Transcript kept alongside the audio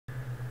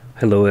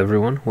Hello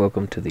everyone,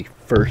 welcome to the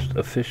first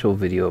official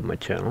video of my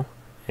channel,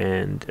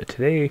 and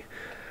today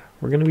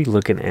we're going to be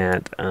looking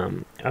at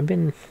I've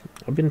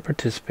been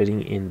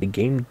participating in the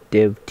Game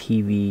Dev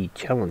TV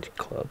Challenge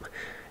Club,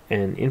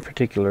 and in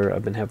particular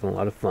I've been having a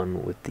lot of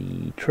fun with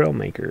the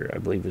Trailmaker, I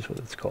believe is what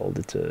it's called.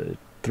 It's a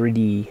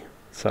 3D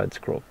side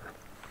scroller,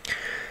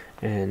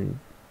 and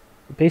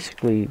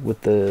basically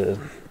with the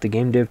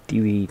Game Dev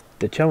TV,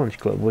 the Challenge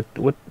Club,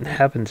 what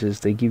happens is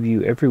they give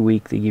you every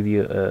week, they give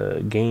you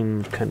a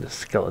game kind of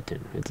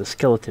skeleton. It's a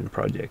skeleton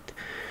project.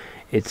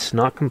 It's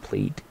not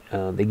complete.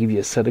 They give you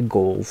a set of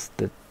goals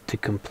to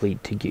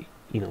complete to get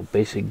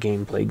basic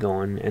gameplay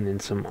going, and then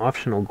some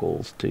optional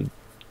goals to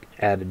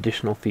add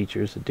additional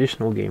features,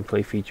 additional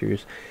gameplay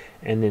features,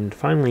 and then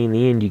finally in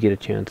the end you get a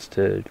chance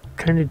to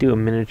kind of do a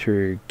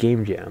miniature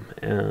game jam,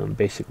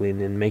 basically, and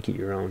then make it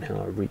your own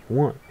however you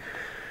want,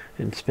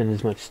 and spend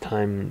as much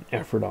time and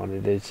effort on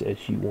it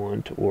as you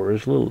want, or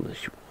as little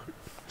as you want.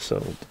 So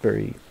it's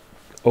very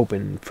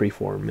open,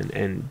 freeform,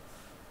 and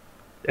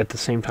at the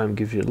same time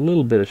gives you a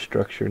little bit of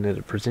structure, and that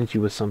it presents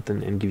you with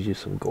something and gives you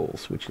some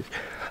goals, which is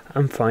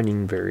I'm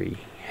finding very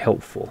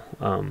helpful.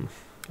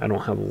 I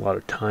don't have a lot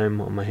of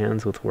time on my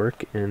hands with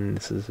work, and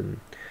this is an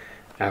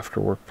after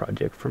work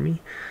project for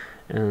me,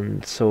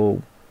 and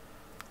so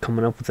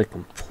coming up with a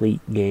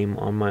complete game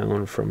on my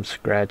own from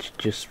scratch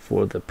just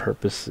for the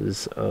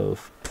purposes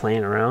of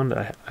playing around,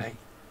 I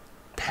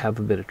have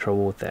a bit of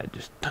trouble with that,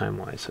 just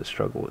time-wise. I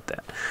struggle with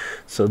that.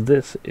 So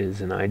this is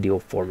an ideal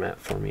format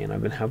for me, and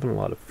I've been having a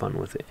lot of fun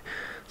with it.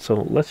 So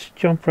let's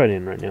jump right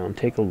in right now and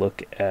take a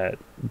look at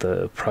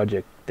the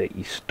project that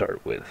you start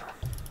with.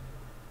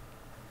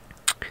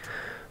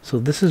 So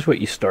this is what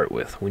you start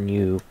with when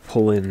you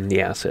pull in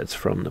the assets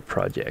from the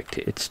project.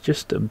 It's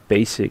just a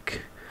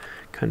basic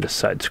kind of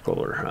side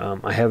scroller.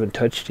 I haven't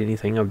touched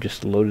anything. I've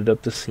just loaded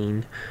up the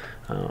scene.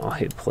 I'll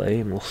hit play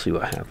and we'll see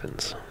what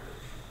happens.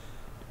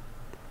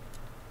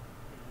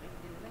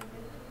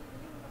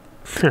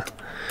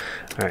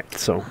 Alright,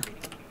 so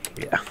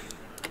yeah.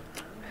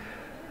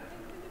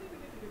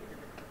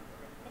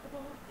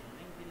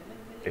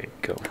 There you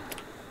go.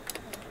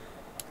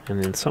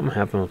 And then something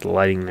happened with the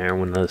lighting there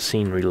when the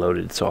scene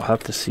reloaded, so I'll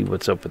have to see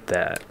what's up with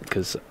that,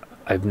 because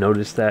I've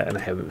noticed that and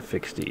I haven't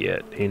fixed it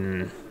yet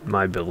in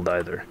my build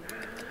either.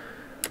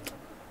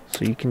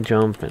 So you can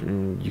jump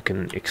and you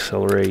can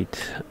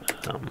accelerate.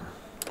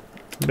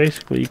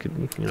 Basically, you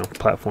can,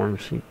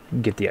 platforms. You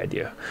get the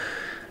idea.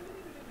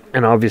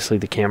 And obviously,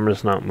 the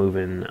camera's not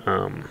moving.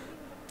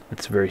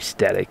 It's very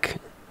static,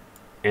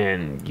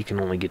 and you can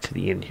only get to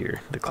the end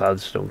here. The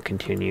clouds don't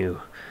continue.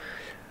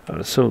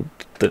 So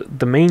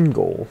the main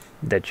goal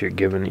that you're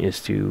given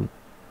is to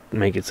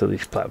make it so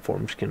these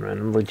platforms can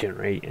randomly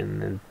generate,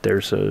 and then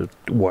there's a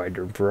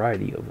wider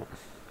variety of them,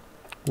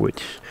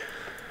 which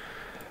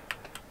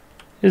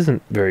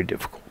isn't very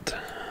difficult.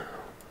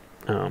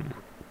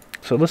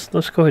 So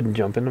let's go ahead and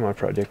jump into my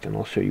project, and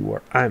I'll show you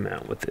where I'm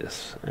at with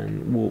this,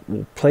 and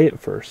we'll play it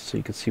first so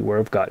you can see where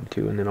I've gotten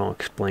to, and then I'll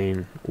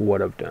explain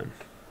what I've done.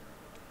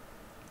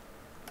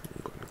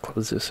 I'm going to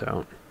close this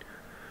out.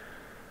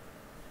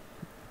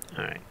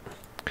 Alright,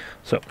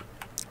 so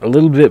a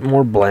little bit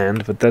more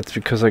bland, but that's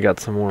because I got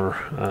some more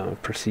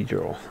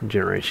procedural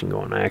generation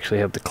going. I actually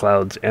have the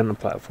clouds and the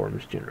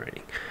platforms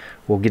generating.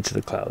 We'll get to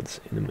the clouds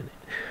in a minute.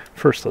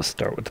 First, let's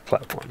start with the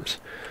platforms.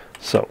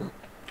 So,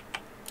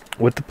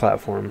 with the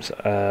platforms,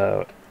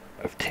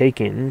 I've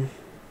taken,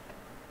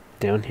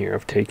 down here,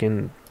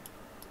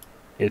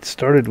 it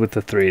started with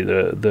the three,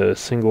 the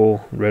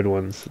single red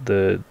ones,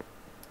 the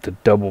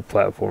double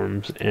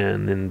platforms,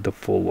 and then the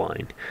full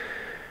line.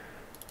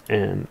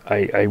 And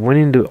I went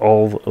into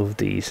all of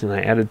these, and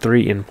I added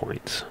 3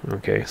 endpoints,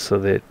 okay, so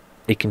that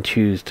it can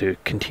choose to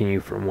continue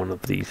from one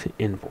of these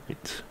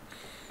endpoints.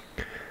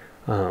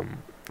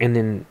 And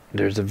then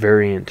there's a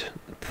variant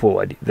pull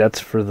ID.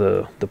 That's for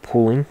the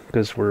pulling,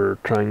 because we're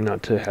trying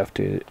not to have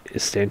to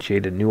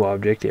instantiate a new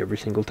object every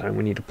single time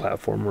we need a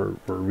platform. We're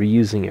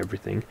reusing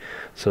everything.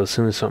 So as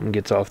soon as something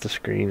gets off the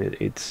screen,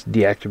 it's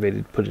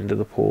deactivated, put into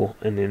the pull,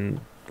 and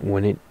then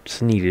when it's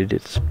needed,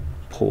 it's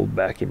pulled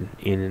back in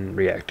and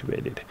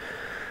reactivated.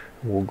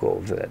 We'll go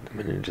over that in a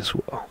minute as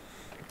well.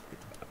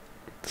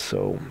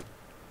 So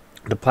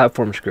the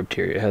platform script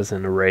here, it has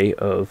an array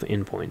of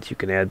endpoints. You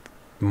can add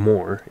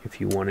more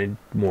if you wanted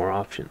more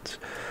options,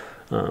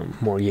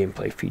 more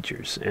gameplay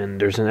features,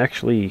 and there's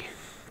actually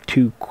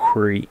 2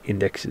 query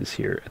indexes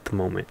here at the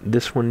moment.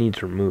 This one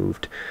needs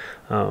removed.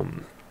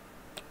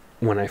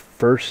 When I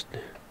first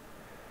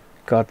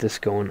got this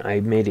going,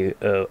 I made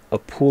a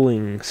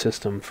pooling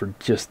system for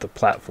just the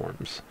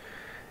platforms.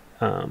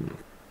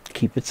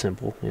 Keep it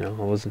simple, I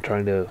wasn't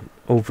trying to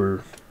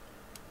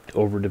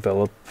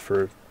overdevelop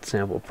for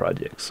sample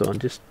projects, so I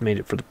just made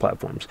it for the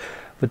platforms.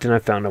 But then I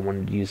found I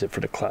wanted to use it for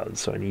the clouds,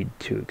 so I need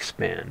to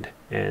expand,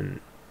 and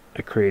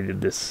I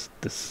created this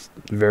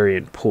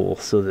variant pool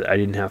so that I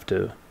didn't have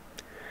to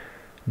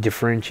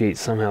differentiate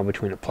somehow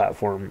between a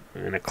platform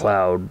and a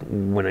cloud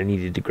when I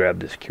needed to grab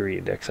this query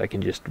index. I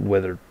can just,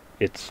 whether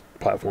it's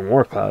platform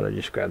or cloud, I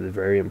just grab the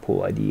variant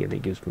pool ID and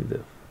it gives me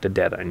the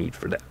data I need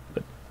for that.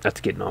 But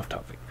that's getting off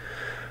topic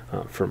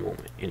for a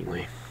moment.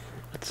 Anyway,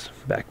 let's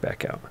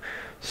back out.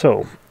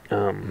 So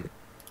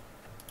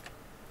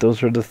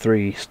those are the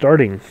 3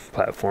 starting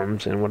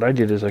platforms, and what I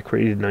did is I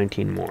created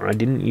 19 more. I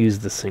didn't use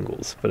the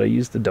singles, but I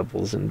used the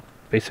doubles, and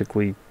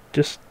basically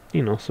just,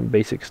 you know, some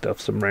basic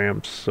stuff, some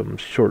ramps, some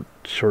short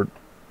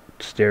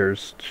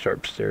stairs,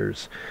 sharp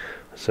stairs,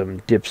 some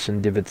dips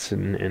and divots,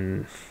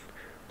 and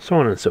so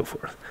on and so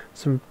forth.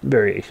 Some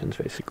variations,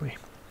 basically.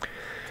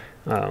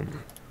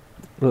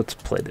 Let's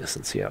play this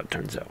and see how it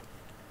turns out.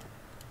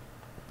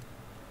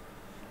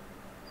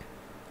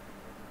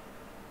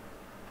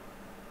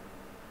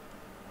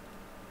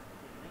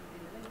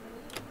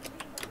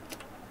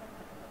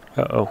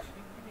 Uh-oh.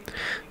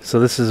 So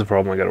this is a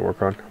problem I got to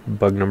work on.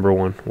 Bug number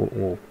 1.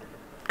 We'll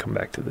come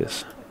back to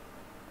this.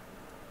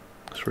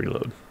 Let's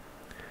reload.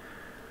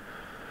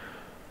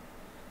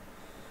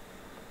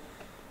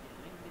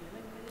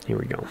 Here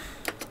we go.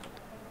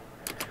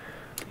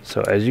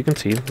 So as you can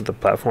see, the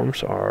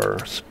platforms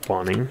are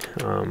spawning.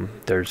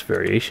 There's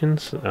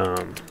variations.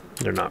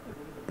 They're not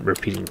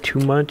repeating too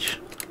much.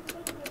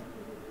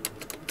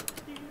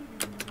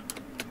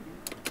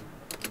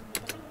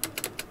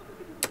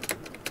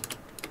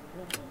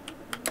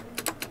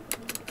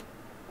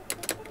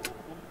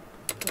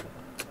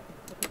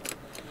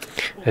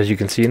 As you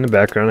can see in the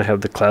background, I have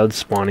the clouds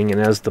spawning,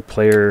 and as the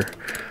player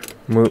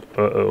move,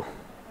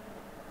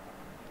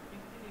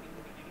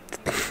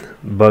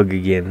 bug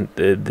again.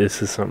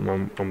 This is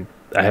something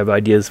I have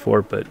ideas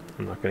for, but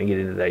I'm not going to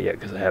get into that yet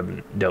because I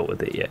haven't dealt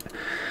with it yet.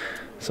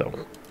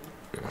 So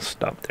I'll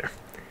stop there.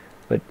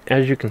 But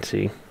as you can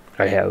see,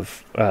 I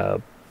have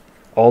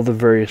all the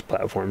various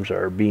platforms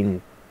are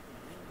being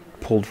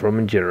pulled from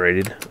and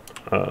generated.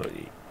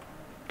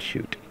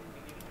 Shoot.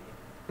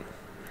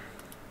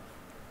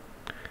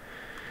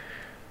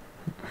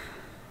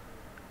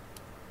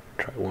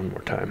 Try one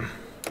more time.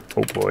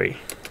 Oh boy.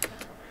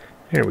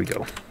 There we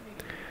go.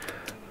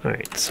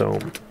 Alright, so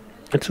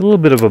it's a little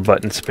bit of a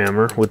button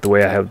spammer with the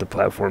way I have the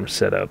platform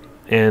set up,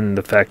 and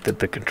the fact that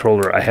the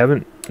controller, I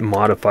haven't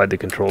modified the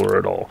controller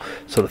at all.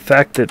 So the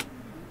fact that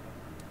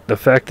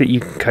you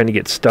can kind of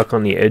get stuck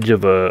on the edge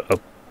of a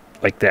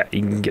like that,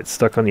 you can get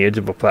stuck on the edge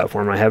of a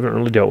platform. I haven't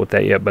really dealt with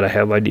that yet, but I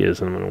have ideas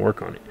and I'm going to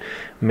work on it.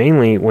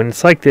 Mainly when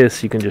it's like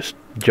this, you can just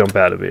jump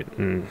out of it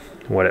and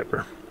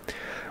whatever.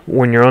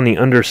 When you're on the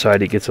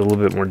underside, it gets a little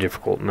bit more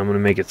difficult, and I'm going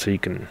to make it so you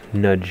can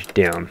nudge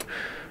down.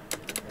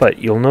 But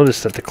you'll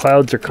notice that the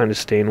clouds are kind of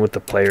staying with the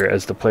player.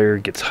 As the player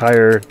gets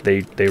higher,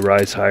 they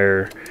rise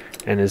higher,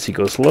 and as he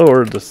goes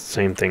lower, the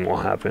same thing will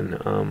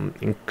happen,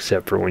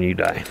 except for when you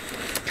die.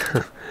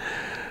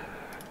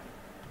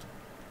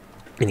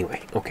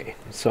 Anyway, okay,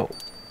 so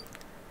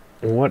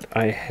what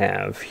I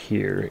have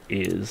here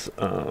is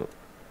I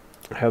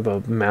have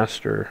a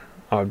master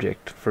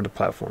object for the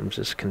platforms.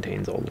 This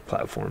contains all the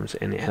platforms,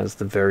 and it has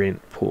the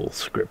variant pool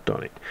script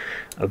on it.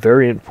 A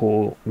variant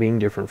pool being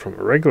different from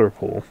a regular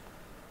pool.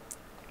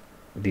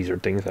 These are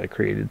things I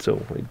created,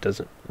 so it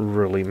doesn't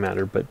really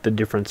matter, but the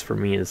difference for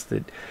me is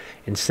that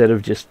instead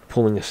of just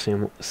pulling a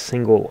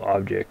single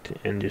object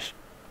and just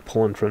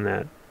pulling from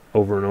that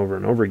over and over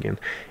and over again,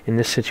 in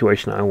this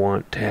situation I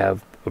want to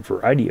have a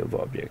variety of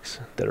objects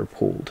that are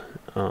pulled,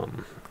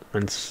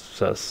 and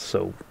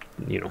so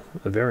you know,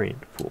 a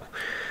variant pool.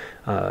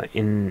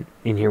 In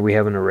here we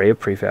have an array of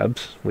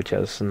prefabs, which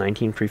has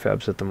 19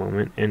 prefabs at the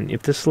moment, and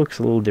if this looks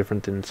a little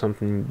different than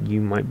something you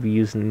might be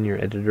using in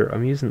your editor,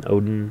 I'm using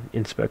Odin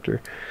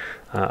Inspector.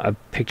 I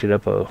picked it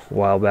up a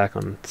while back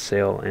on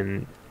sale,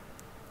 and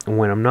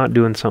when I'm not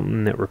doing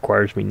something that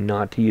requires me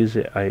not to use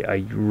it,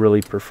 I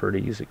really prefer to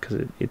use it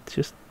because it's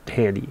just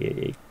handy.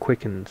 It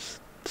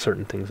quickens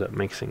certain things up,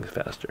 makes things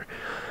faster.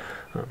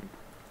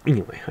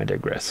 Anyway, I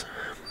digress.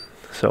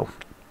 So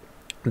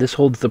this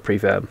holds the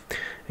prefab,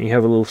 and you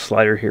have a little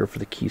slider here for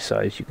the key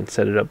size. You can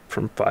set it up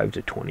from 5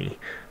 to 20.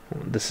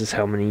 This is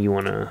how many you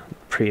want to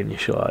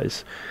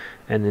pre-initialize.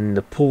 And then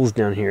the pools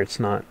down here, it's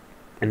not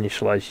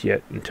initialized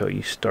yet until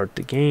you start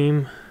the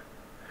game,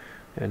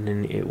 and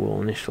then it will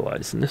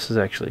initialize. And this is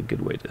actually a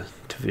good way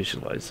to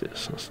visualize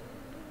this. Let's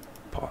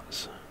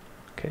pause.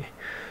 Okay,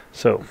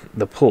 so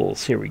the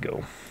pools, here we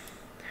go.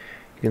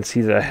 You can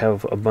see that I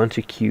have a bunch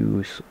of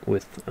queues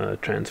with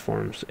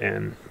transforms,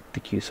 and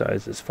the queue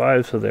size is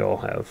 5, so they all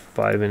have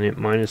 5 in it,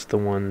 minus the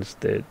ones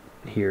that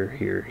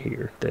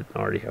here that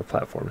already have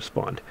platforms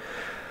spawned.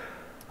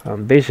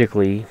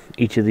 Basically,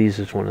 each of these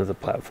is one of the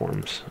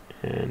platforms,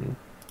 and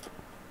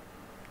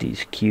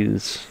these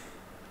queues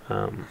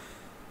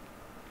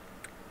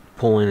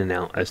pull in and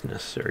out as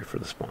necessary for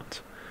the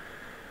spawns.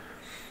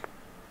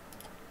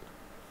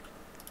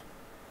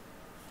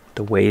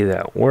 The way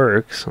that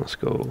works, let's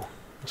go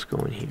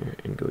in here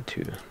and go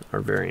to our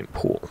variant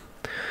pool.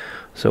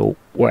 So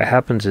what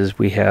happens is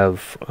we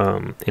have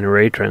an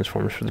array of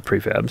transforms for the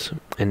prefabs,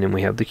 and then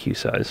we have the queue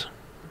size,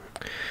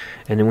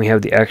 and then we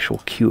have the actual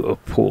queue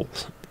of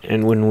pools.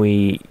 And when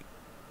we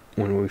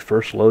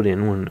first load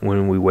in,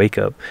 when we wake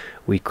up,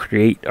 we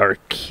create our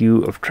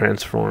queue of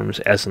transforms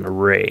as an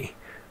array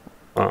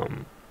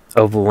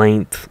of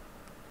length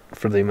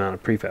for the amount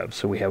of prefabs.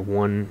 So we have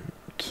one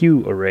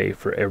Q array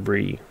for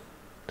every,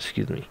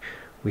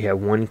 we have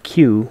one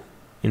Q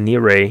in the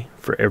array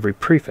for every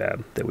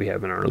prefab that we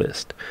have in our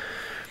list.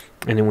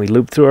 And then we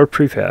loop through our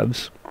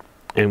prefabs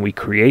and we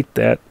create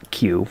that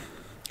Q,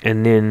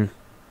 and then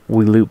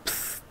we loop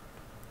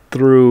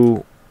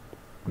through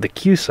the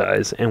queue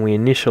size and we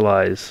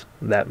initialize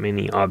that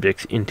many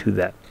objects into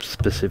that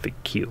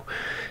specific queue.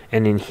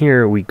 And in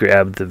here we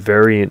grab the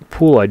variant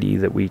pool ID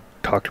that we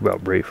talked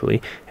about briefly,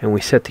 and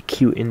we set the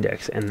queue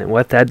index, and then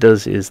what that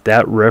does is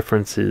that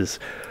references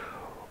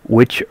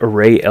which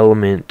array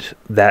element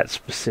that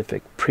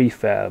specific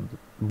prefab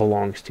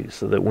belongs to,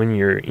 so that when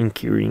you're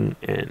in-queuing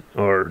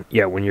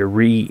when you're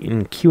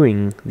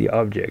re-in-queuing the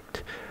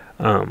object,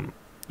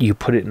 you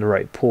put it in the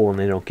right pool and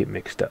they don't get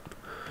mixed up.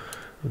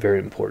 Very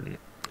important.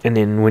 And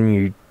then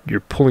when you're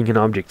pulling an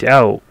object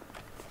out,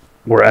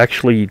 we're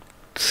actually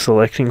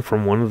selecting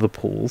from one of the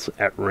pools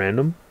at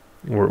random.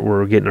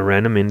 We're getting a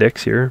random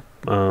index here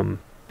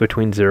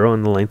between 0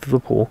 and the length of the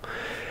pool,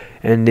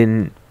 and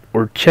then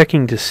we're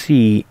checking to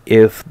see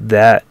if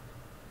that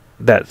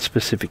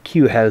specific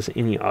queue has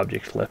any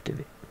objects left in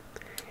it.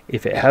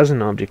 If it has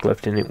an object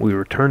left in it, we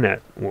return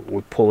that.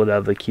 We pull it out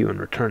of the queue and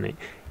return it.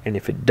 And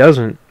if it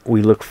doesn't,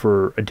 we look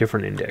for a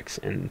different index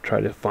and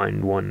try to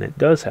find one that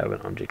does have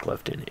an object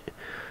left in it.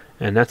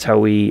 And that's how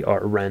we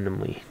are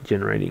randomly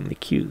generating the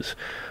queues.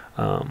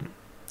 In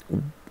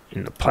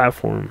the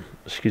platform,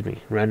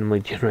 randomly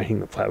generating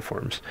the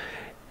platforms.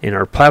 In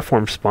our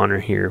platform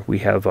spawner here, we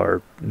have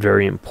our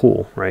variant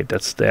pool, right?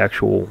 That's the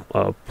actual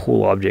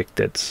pool object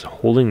that's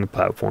holding the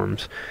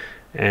platforms.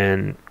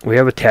 And we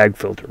have a tag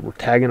filter. We're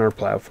tagging our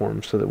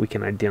platforms so that we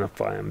can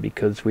identify them,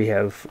 because we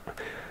have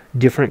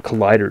different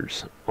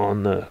colliders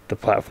on the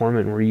platform,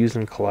 and we're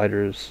using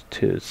colliders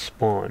to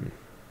spawn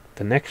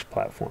the next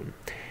platform.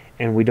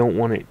 And we don't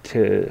want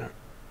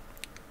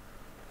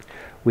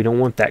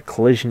that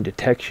collision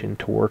detection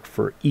to work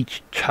for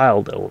each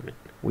child element.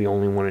 We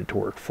only want it to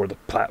work for the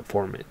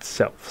platform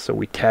itself. So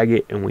we tag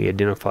it and we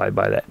identify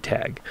by that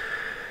tag.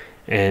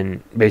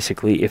 And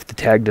basically, if the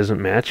tag doesn't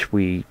match,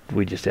 we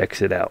just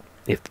exit out.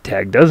 If the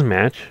tag does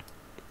match,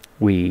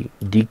 we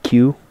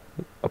dequeue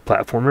a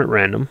platform at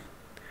random.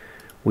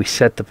 We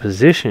set the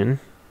position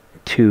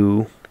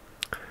to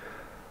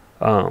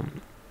the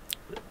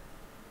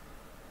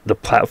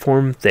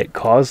platform that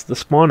caused the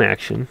spawn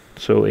action,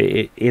 so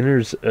it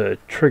enters a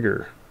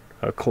trigger,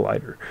 a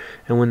collider,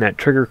 and when that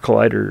trigger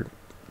collider,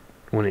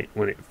 when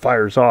it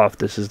fires off,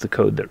 this is the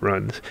code that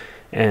runs,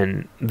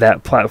 and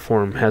that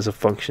platform has a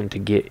function to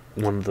get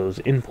one of those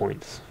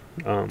endpoints,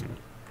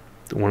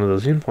 one of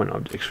those endpoint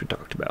objects we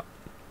talked about.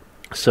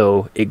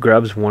 So it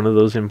grabs one of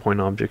those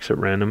endpoint objects at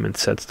random and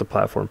sets the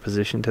platform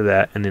position to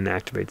that, and then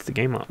activates the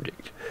game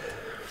object.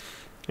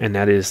 And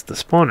that is the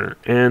spawner.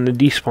 And the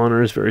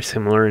despawner is very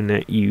similar in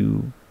that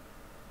you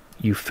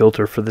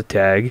filter for the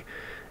tag,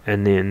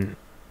 and then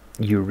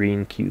you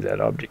re-enqueue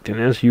that object. And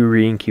as you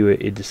re-enqueue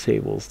it, it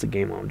disables the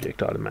game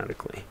object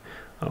automatically.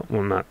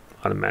 Well, not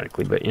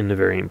automatically, but in the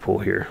variant pool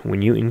here,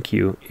 when you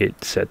enqueue,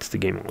 it sets the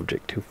game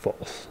object to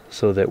false,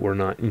 so that we're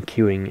not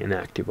enqueuing an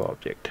active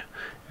object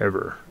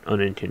ever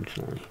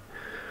unintentionally.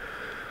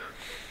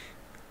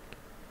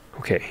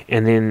 Okay,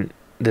 and then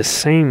the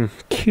same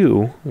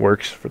queue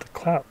works for the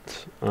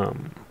clouds.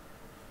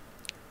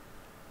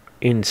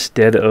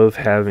 Instead of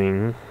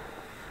having,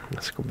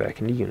 let's go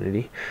back into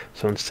Unity.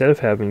 So instead of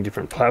having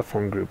different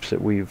platform groups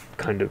that we've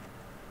kind of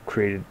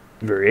created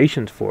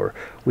variations for,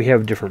 we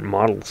have different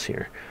models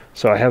here.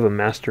 So I have a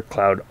master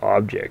cloud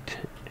object,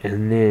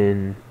 and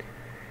then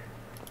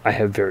I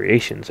have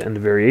variations, and the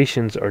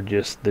variations are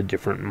just the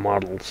different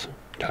models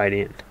tied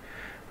in.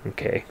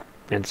 Okay,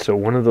 and so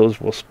one of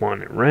those will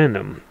spawn at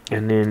random,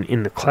 and then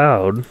in the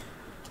cloud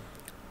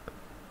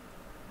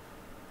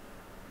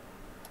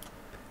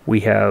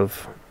we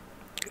have,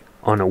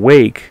 on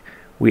awake,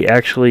 we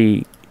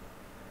actually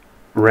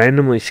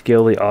randomly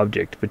scale the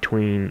object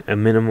between a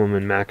minimum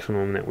and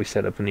maximum that we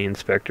set up in the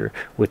inspector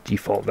with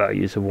default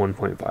values of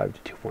 1.5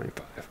 to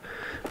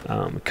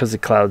 2.5. Because the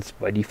clouds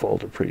by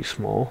default are pretty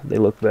small, they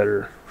look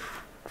better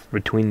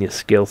between the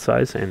scale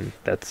size, and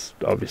that's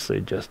obviously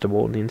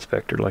adjustable in the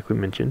inspector like we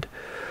mentioned.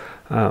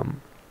 So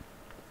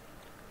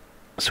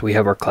we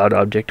have our cloud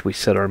object, we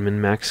set our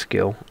min-max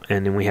scale,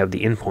 and then we have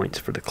the endpoints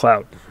for the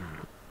cloud.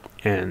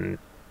 And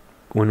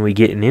when we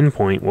get an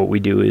endpoint, what we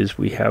do is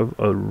we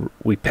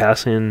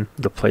pass in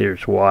the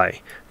player's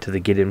Y to the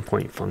get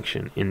endpoint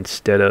function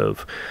instead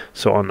of,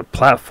 so on the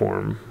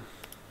platform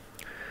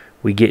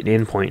we get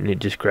an endpoint and it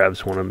just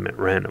grabs one of them at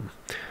random.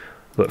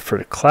 But for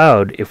the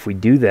cloud, if we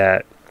do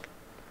that,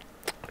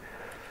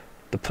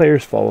 the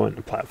players follow in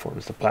the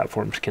platforms. The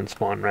platforms can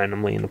spawn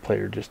randomly and the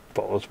player just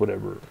follows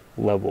whatever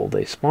level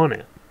they spawn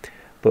at.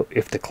 But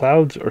if the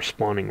clouds are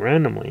spawning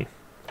randomly,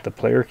 the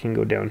player can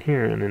go down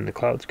here, and then the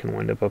clouds can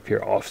wind up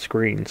here off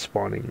screen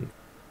spawning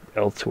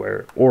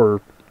elsewhere, or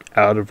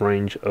out of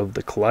range of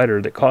the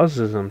collider that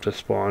causes them to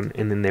spawn,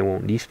 and then they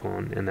won't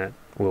despawn, and that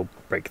will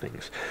break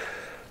things.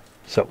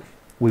 So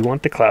we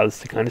want the clouds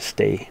to kind of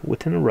stay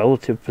within a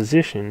relative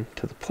position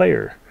to the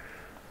player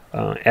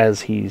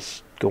as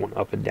he's going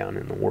up and down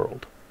in the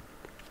world.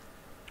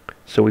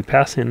 So we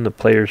pass in the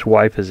player's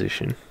Y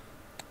position,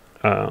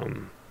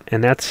 and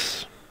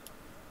that's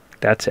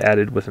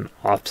added with an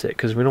offset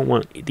because we don't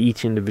want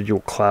each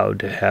individual cloud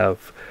to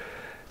have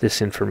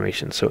this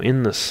information. So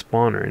in the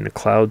spawner, in the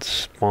cloud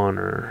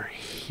spawner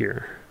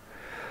here,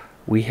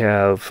 we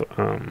have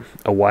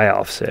a Y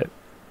offset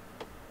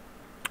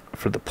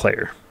for the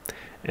player,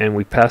 and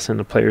we pass in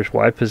the player's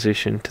Y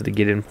position to the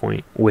get in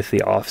point with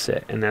the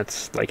offset, and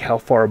that's like how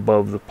far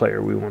above the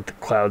player we want the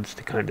clouds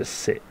to kind of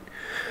sit,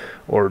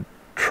 or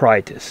try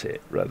to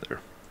sit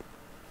rather.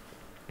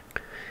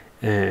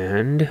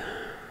 And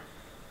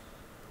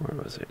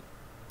where was it?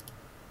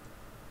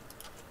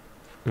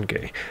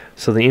 Okay,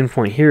 so the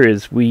endpoint here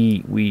is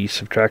we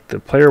subtract the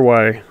player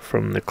Y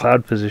from the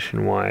cloud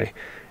position Y,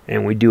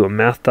 and we do a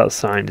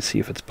math.sign to see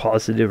if it's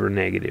positive or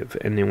negative,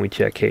 and then we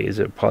check, hey, is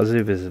it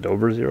positive, is it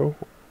over 0,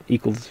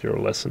 equal to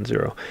 0, less than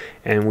 0,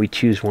 and we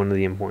choose one of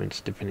the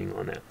endpoints depending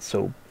on that.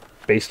 So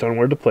based on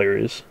where the player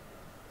is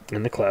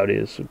and the cloud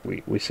is,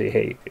 we say,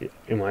 hey,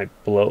 am I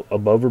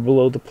above or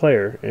below the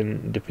player,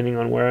 and depending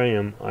on where I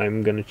am,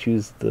 I'm going to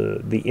choose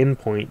the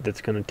endpoint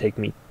that's going to take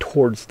me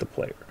towards the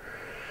player,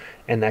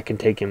 and that can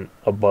take him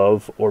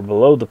above or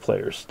below the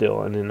player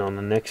still, and then on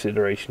the next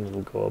iteration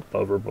it'll go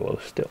above or below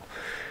still.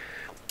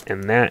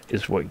 And that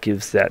is what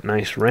gives that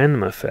nice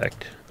random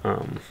effect,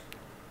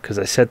 because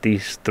I set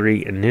these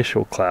 3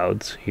 initial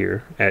clouds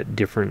here at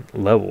different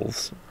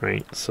levels,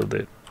 right, so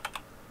that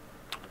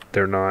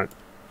they're not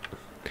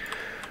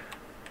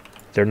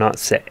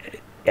set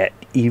at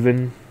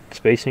even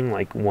spacing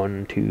like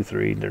 1, 2,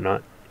 3. They're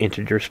not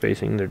integer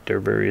spacing. They're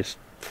various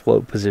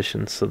float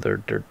positions, so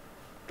they're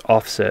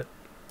offset.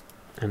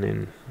 And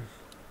then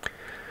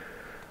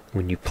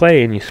when you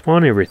play and you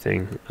spawn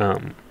everything,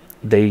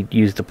 they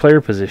use the player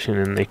position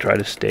and they try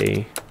to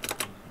stay.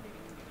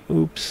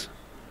 Oops.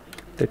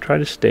 They try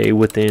to stay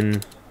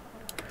within.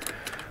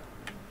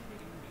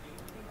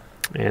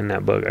 And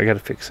that bug, I gotta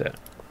fix that.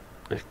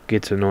 It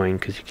gets annoying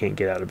because you can't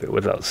get out of it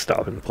without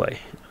stop and play,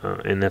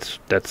 and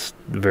that's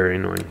very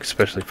annoying,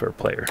 especially for a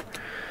player.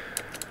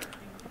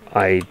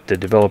 The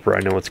developer, I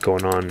know what's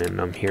going on,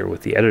 and I'm here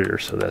with the editor,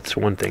 so that's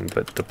one thing.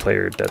 But the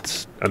player,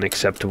 that's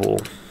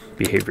unacceptable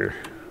behavior.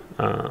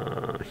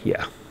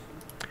 Yeah.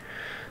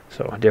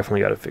 So I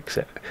definitely got to fix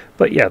that.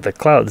 But yeah, the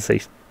clouds,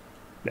 they,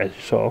 as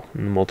you saw,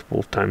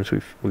 multiple times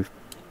we've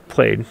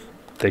played,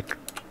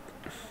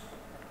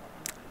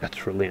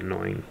 that's really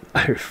annoying.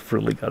 I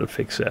really got to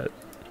fix that.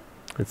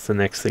 It's the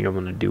next thing I'm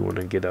going to do when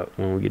we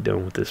get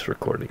done with this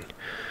recording.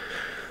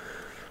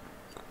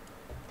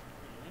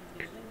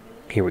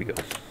 Here we go.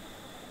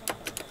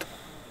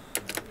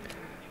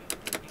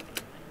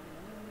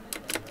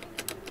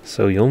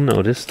 So you'll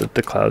notice that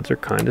the clouds are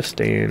kind of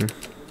staying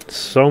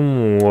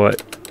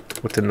somewhat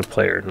within the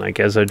player. Like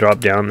as I drop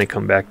down, they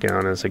come back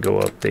down. As I go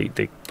up,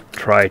 they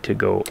try to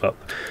go up.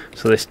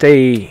 So they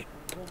stay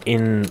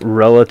in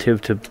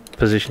relative to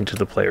position to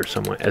the player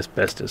somewhat as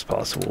best as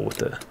possible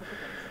with a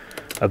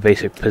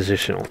basic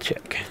positional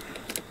check.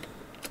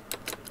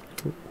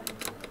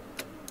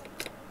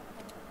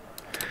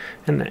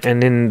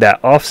 And in that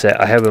offset,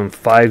 I have them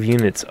 5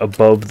 units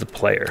above the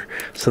player.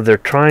 So they're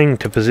trying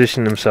to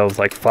position themselves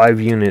like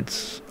 5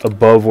 units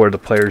above where the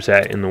player's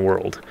at in the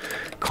world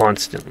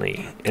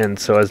constantly. And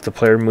so as the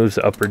player moves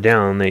up or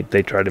down,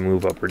 they try to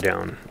move up or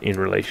down in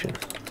relation.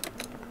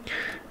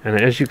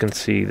 And as you can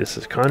see, this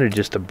is kind of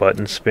just a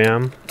button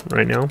spam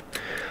right now.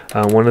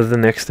 One of the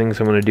next things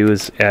I'm going to do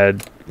is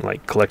add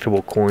like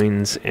collectible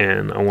coins,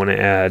 and I want to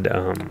add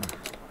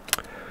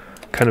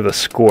kind of a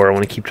score. I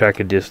want to keep track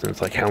of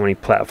distance, like how many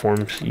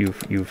platforms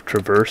you've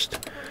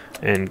traversed,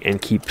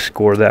 and keep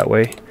score that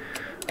way.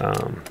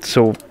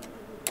 So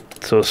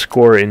a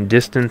score in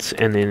distance,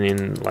 and then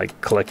in like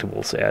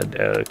collectibles, add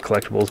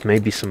collectibles,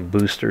 maybe some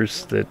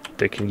boosters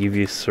that can give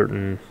you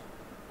certain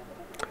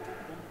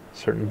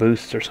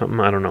boosts or something.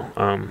 I don't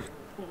know.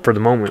 For the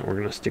moment, we're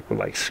going to stick with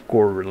like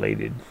score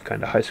related,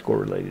 kind of high score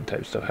related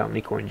type stuff. How many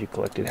coins you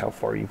collected, how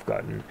far you've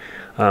gotten,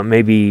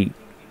 maybe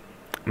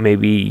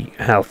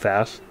how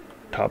fast,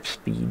 top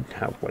speed,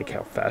 how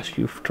fast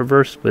you've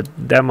traversed. But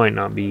that might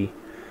not be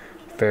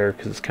fair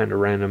because it's kind of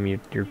random.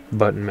 You're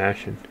button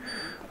mashing.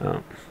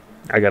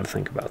 I got to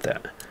think about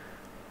that.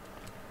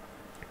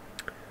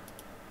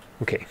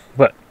 Okay,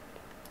 but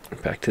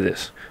back to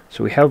this.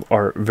 So we have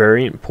our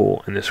variant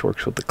pool, and this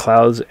works with the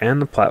clouds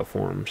and the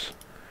platforms.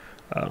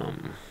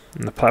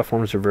 And the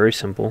platforms are very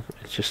simple.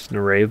 It's just an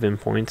array of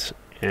endpoints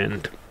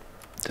and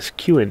this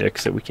Q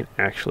index that we can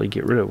actually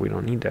get rid of. We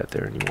don't need that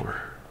there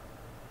anymore.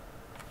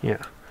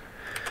 Yeah,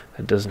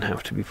 that doesn't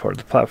have to be part of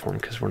the platform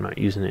because we're not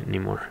using it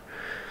anymore.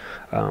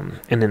 And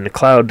then the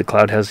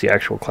cloud has the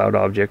actual cloud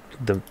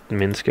object, the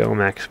min scale,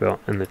 max scale,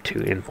 and the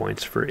 2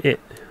 endpoints for it.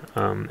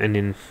 And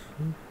then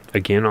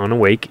again on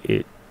awake,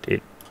 it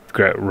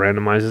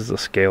randomizes the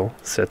scale,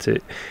 sets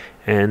it,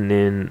 and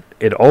then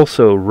it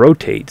also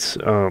rotates.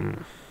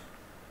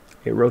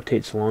 It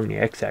rotates along the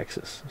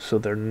x-axis, so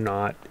they're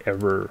not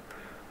ever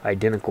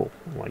identical.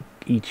 Like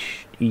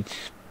each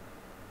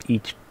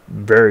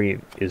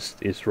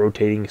is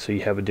rotating, so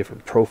you have a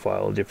different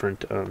profile, a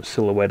different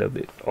silhouette of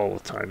it all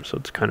the time. So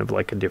it's kind of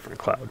like a different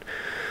cloud,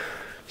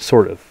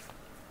 sort of.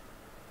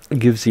 It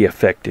gives the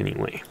effect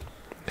anyway,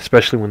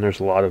 especially when there's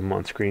a lot of them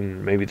on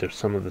screen. Maybe there's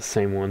some of the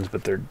same ones,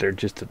 but they're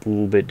just a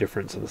little bit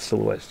different, so the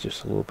silhouette's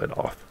just a little bit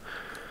off.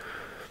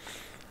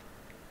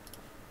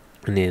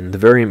 And then the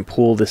variant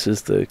pool, this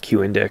is the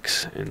Q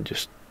index, and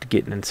just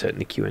getting and setting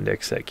the Q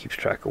index, that keeps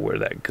track of where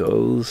that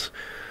goes.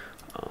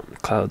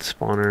 Cloud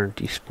spawner,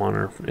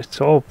 despawner,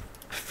 it's all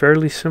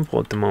fairly simple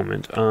at the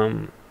moment.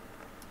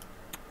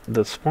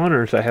 The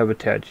spawners I have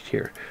attached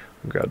here.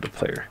 I'll grab the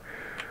player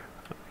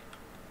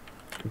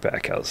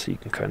back out so you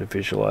can kind of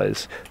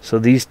visualize. So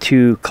these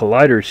two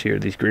colliders here,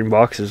 these green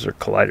boxes, are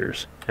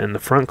colliders, and the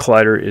front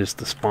collider is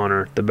the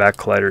spawner, the back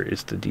collider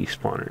is the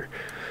despawner.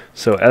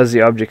 So as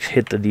the objects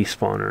hit the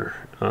despawner,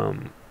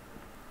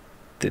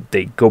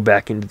 they go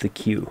back into the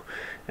queue,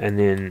 and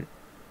then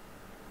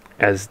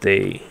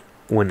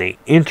when they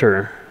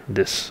enter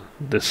this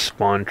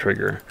spawn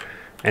trigger,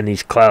 and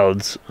these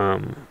clouds,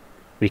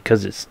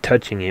 because it's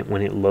touching it,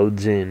 when it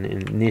loads in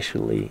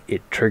initially,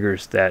 it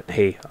triggers that,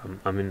 hey,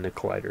 I'm in the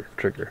collider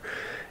trigger,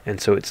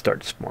 and so it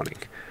starts spawning.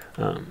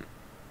 And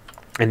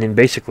then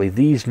basically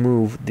these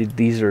move,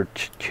 these are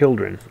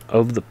children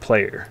of the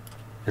player,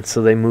 and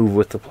so they move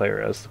with the player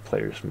as the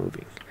player's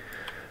moving.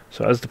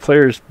 So as the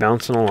player's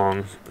bouncing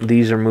along,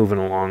 these are moving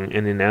along,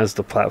 and then as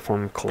the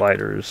platform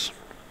colliders,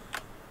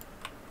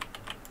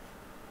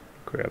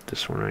 grab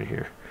this one right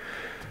here.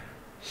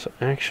 So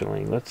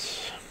actually,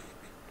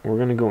 we're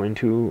going to go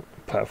into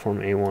platform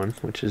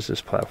A1, which is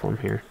this platform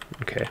here.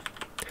 Okay.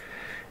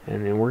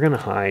 And then we're going to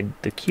hide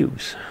the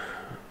cubes.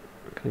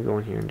 I'm going to go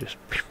in here and just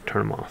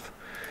turn them off.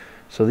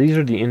 So these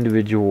are the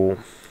individual,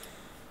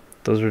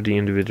 those are the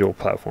individual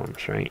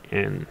platforms, right?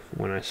 And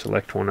when I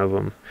select one of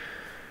them,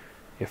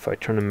 if I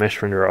turn the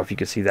mesh render off, you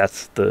can see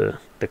that's the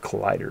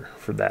collider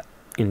for that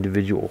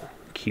individual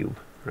cube,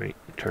 right?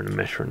 Turn the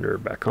mesh render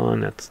back on,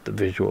 that's the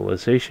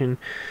visualization.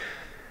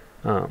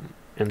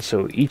 And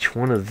so each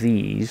one of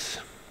these,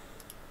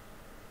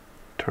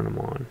 turn them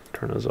on,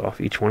 turn those off,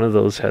 each one of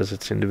those has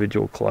its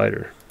individual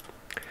collider.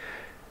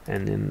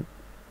 And then,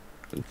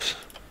 oops,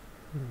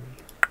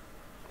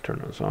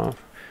 turn those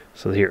off.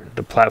 So here,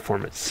 the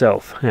platform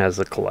itself has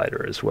a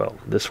collider as well.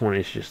 This one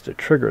is just a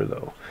trigger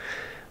though.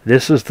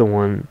 This is the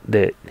one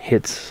that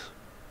hits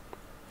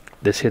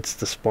the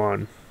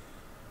spawn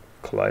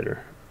collider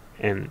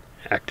and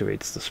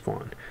activates the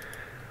spawn.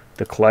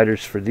 The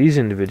colliders for these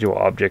individual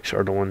objects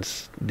are the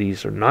ones,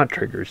 these are not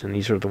triggers, and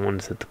these are the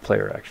ones that the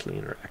player actually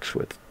interacts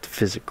with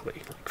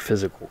physically, like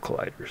physical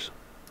colliders.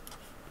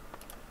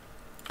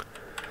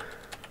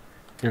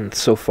 And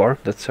so far,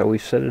 that's how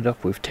we've set it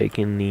up. We've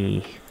taken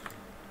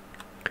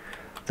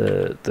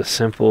the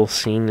simple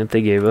scene that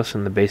they gave us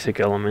and the basic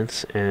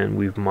elements, and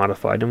we've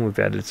modified them. We've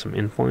added some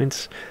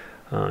endpoints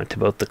to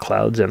both the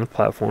clouds and the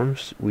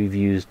platforms.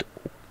 We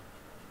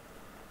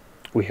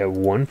have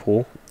one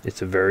pool.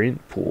 It's a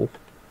variant pool,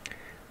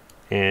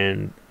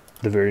 and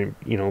the variant,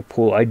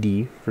 pool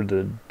ID for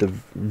the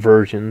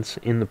versions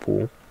in the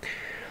pool.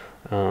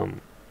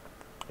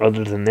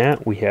 Other than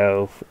that, we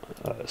have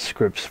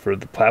scripts for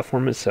the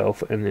platform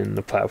itself, and then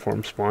the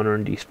platform spawner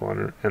and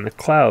despawner, and the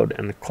cloud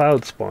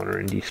spawner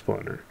and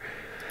despawner.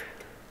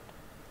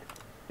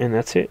 And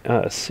that's it.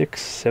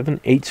 6, 7,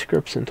 8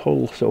 scripts in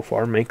total so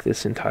far make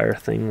this entire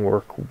thing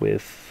work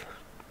with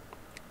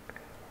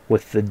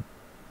the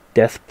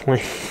death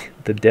plane.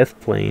 The death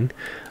plane.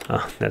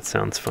 That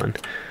sounds fun.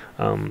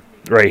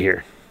 Right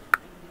here.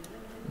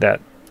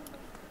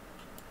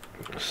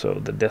 So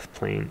the death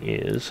plane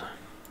is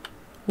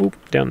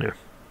down there.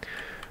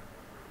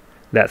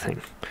 That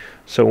thing.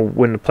 So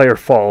when the player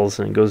falls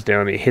and goes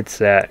down, it hits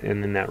that,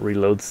 and then that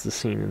reloads the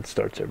scene and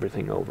starts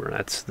everything over.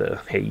 That's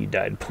the hey, you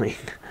died plane.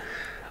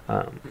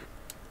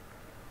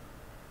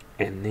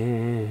 And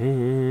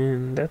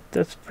then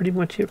that's pretty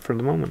much it for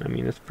the moment. I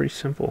mean, it's pretty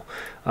simple.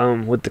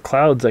 With the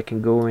clouds, I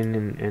can go in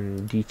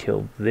and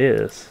detail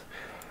this.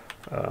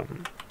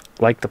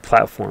 Like the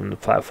platform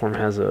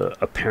has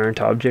a parent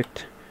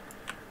object,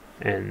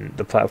 and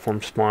the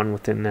platform spawn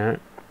within that.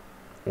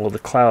 Well, the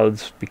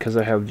clouds, because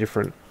I have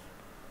different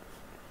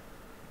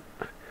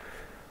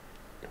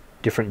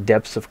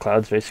depths of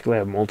clouds, basically I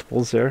have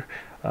multiples there.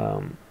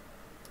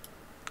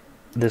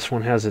 This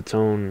one has its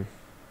own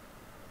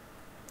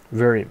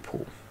variant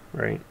pool,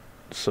 right?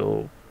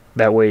 So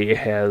that way it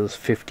has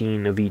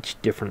 15 of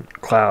each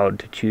different cloud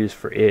to choose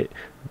for it.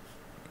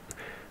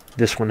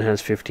 This one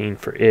has 15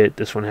 for it,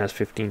 this one has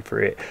 15 for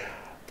it.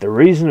 The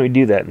reason we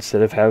do that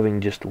instead of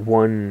having just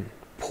one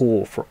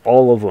pool for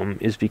all of them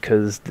is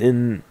because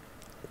then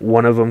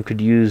one of them could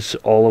use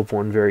all of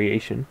one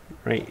variation,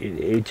 right?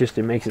 It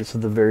makes it so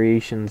the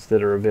variations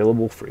that are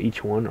available for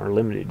each one are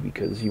limited,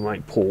 because you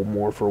might pull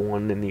more for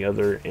one than the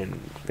other, and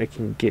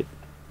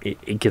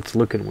it gets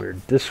looking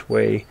weird. This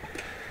way,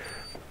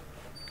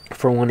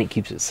 for one, it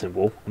keeps it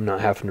simple. I'm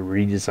not having to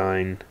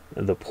redesign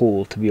the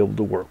pool to be able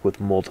to work with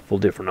multiple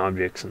different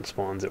objects and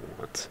spawns at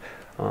once.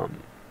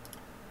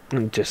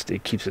 And just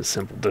it keeps it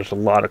simple. There's a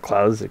lot of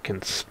clouds that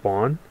can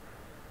spawn,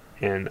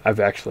 and I've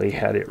actually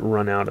had it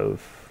run out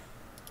of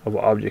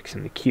objects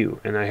in the queue,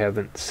 and I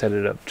haven't set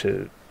it up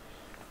to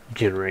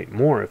generate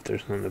more if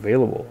there's none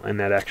available, and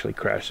that actually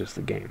crashes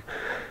the game.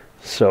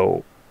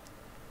 So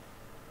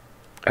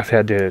I've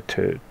had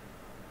to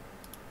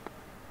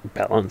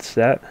balance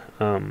that,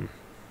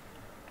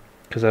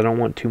 because I don't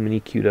want too many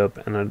queued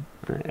up, and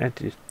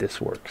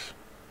this works.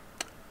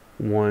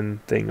 One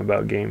thing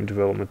about game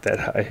development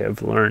that I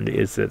have learned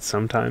is that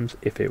sometimes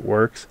if it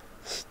works,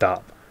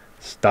 stop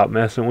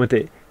messing with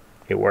it.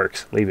 It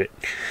works, leave it.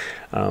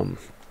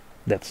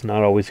 That's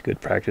not always good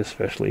practice,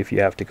 especially if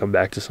you have to come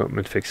back to something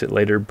and fix it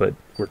later, but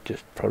we're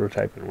just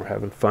prototyping, we're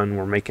having fun,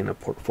 we're making a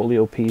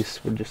portfolio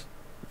piece,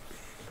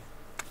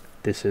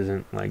 this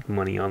isn't like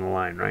money on the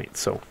line, right?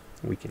 So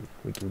we can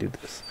do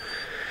this.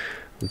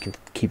 We can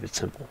keep it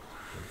simple.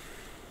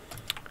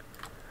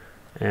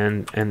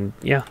 And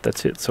yeah,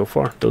 that's it so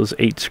far. Those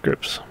 8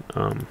 scripts.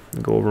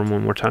 Go over them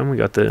one more time. We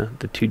got the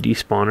 2D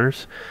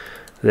spawners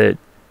that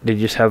they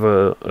just have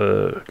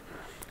a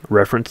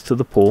reference to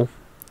the pool,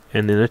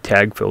 and then a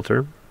tag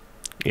filter.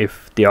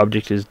 If the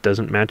object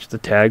doesn't match the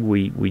tag,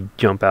 we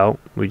jump out,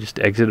 we just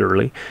exit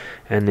early,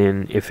 and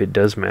then if it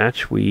does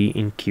match, we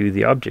in-queue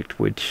the object,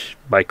 which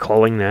by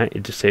calling that,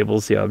 it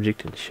disables the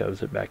object and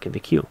shoves it back in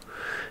the queue.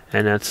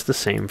 And that's the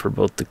same for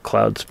both the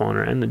cloud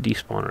spawner and the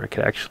despawner. It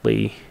could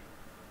actually,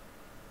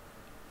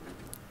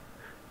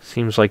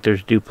 seems like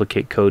there's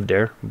duplicate code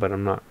there, but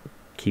I'm not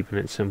keeping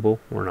it simple.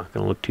 We're not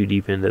going to look too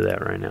deep into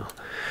that right now.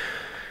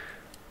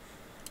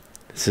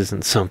 This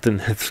isn't something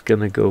that's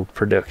going to go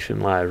production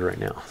live right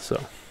now,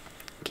 so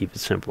keep it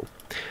simple.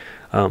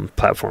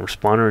 Platform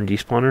spawner and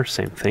despawner,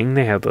 same thing.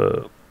 They have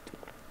a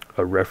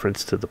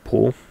reference to the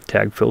pool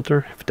tag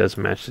filter. If it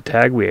doesn't match the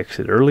tag, we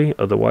exit early.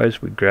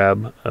 Otherwise, we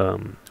grab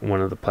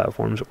one of the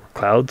platforms or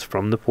clouds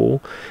from the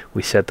pool.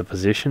 We set the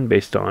position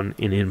based on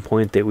an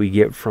endpoint that we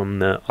get from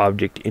the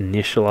object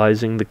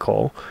initializing the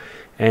call,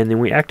 and then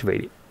we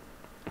activate it.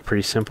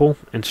 Pretty simple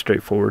and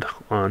straightforward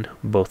on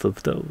both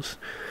of those.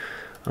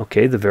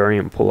 Okay, the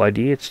variant pool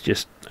ID, it's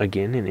just,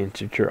 again, an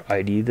integer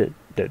ID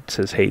that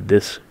says, hey,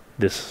 this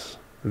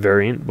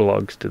variant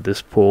belongs to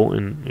this pool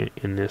in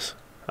this.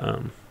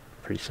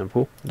 Pretty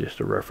simple, just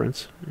a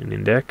reference, an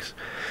index.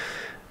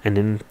 And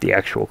then the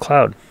actual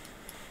cloud.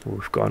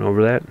 We've gone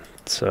over that.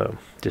 It's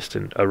just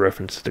a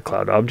reference to the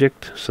cloud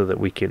object so that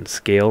we can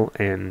scale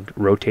and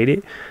rotate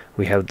it.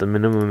 We have the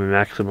minimum and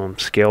maximum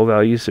scale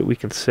values that we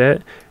can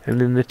set, and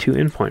then the 2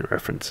 endpoint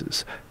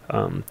references.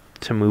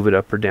 To move it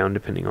up or down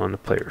depending on the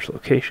player's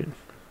location.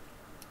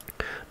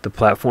 The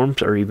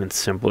platforms are even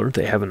simpler.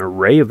 They have an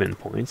array of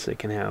endpoints. They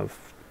can have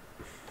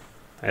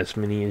as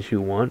many as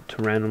you want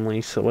to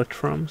randomly select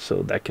from,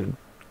 so that can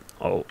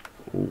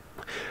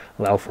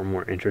allow for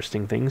more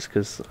interesting things,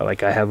 because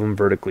like I have them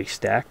vertically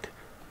stacked,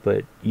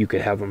 but you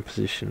could have them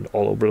positioned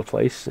all over the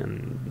place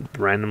and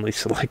randomly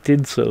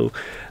selected, so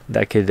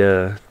that could,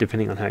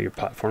 depending on how your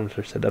platforms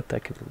are set up,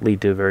 that could lead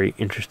to a very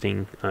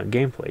interesting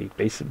gameplay.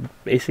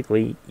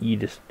 Basically,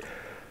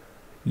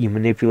 you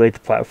manipulate the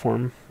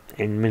platform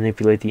and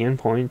manipulate the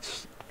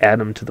endpoints, add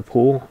them to the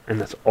pool, and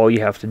that's all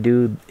you have to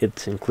do.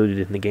 It's included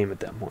in the game at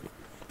that point.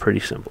 Pretty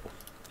simple.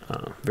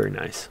 Very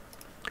nice.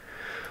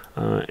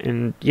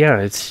 And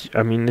yeah,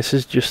 this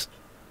is just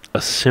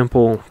a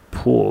simple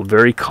pool,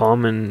 very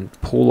common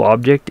pool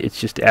object. It's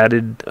just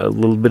added a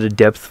little bit of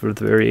depth for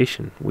the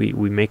variation. We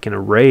make an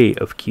array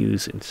of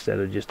queues instead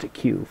of just a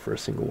queue for a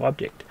single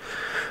object.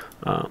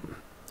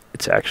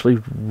 It's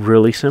actually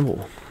really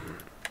simple.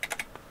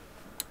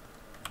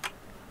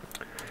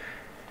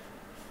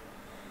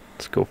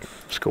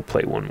 Let's go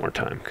play one more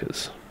time,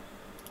 because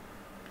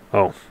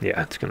oh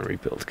yeah, it's gonna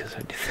rebuild because I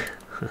did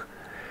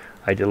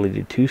I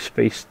deleted 2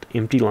 spaced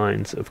empty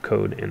lines of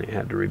code and it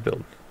had to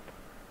rebuild.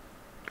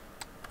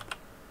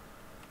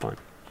 Fun.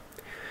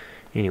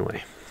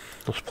 Anyway,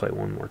 let's play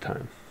one more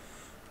time,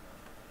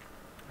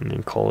 and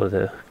then call it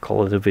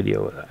a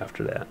video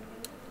after that.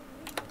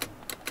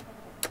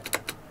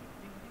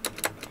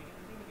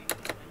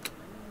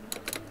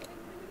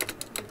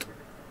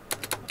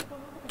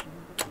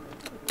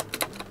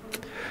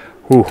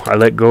 Ooh, I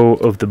let go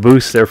of the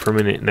boost there for a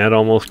minute, and that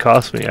almost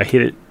cost me. I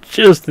hit it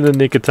just in the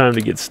nick of time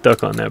to get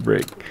stuck on that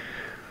break.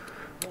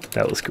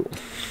 That was cool.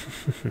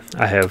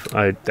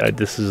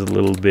 This is a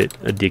little bit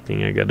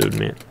addicting, I got to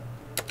admit.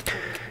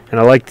 And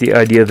I like the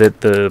idea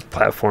that the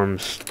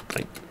platforms,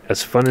 like,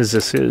 as fun as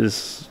this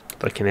is,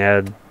 I can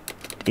add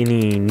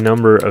any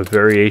number of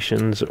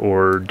variations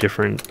or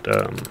different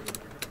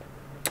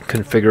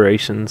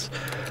configurations.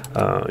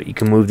 You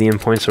can move the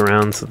endpoints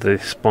around so they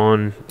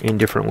spawn in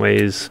different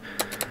ways.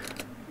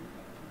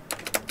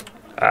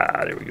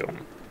 There we go.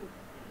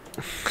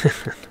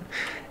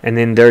 And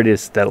then there it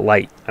is, that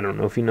light. I don't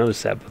know if you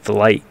noticed that, but the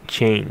light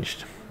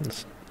changed.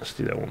 Let's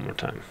do that one more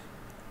time.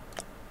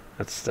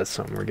 That's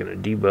something we're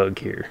going to debug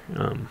here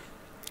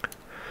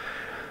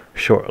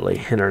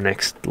shortly in our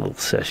next little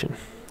session.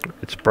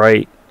 It's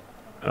bright.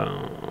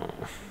 Not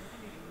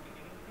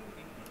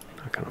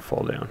going to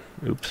fall down.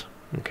 Oops.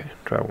 Okay,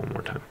 try one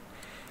more time.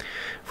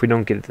 If we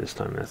don't get it this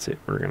time, that's it.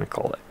 We're gonna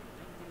call it.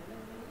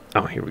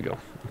 Oh, here we go.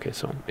 Okay,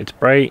 so it's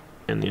bright,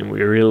 and then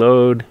we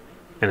reload,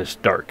 and it's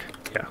dark.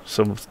 Yeah,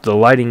 so the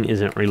lighting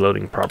isn't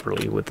reloading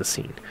properly with the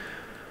scene.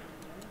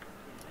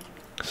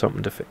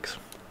 Something to fix.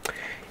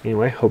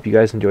 Anyway, hope you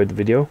guys enjoyed the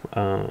video.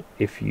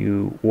 If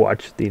you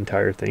watched the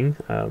entire thing,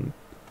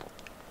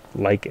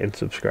 like and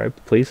subscribe,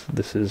 please.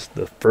 This is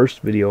the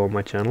first video on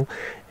my channel,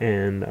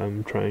 and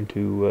I'm trying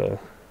to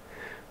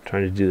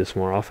do this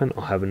more often.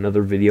 I'll have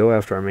another video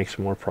after I make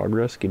some more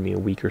progress. Give me a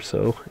week or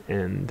so,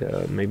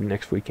 and maybe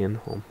next weekend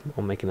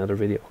I'll make another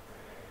video.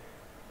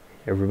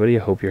 Everybody,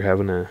 I hope you're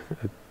having a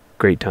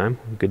great time,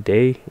 good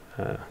day,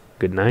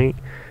 good night.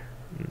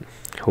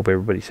 Hope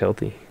everybody's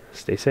healthy.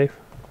 Stay safe.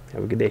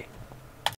 Have a good day.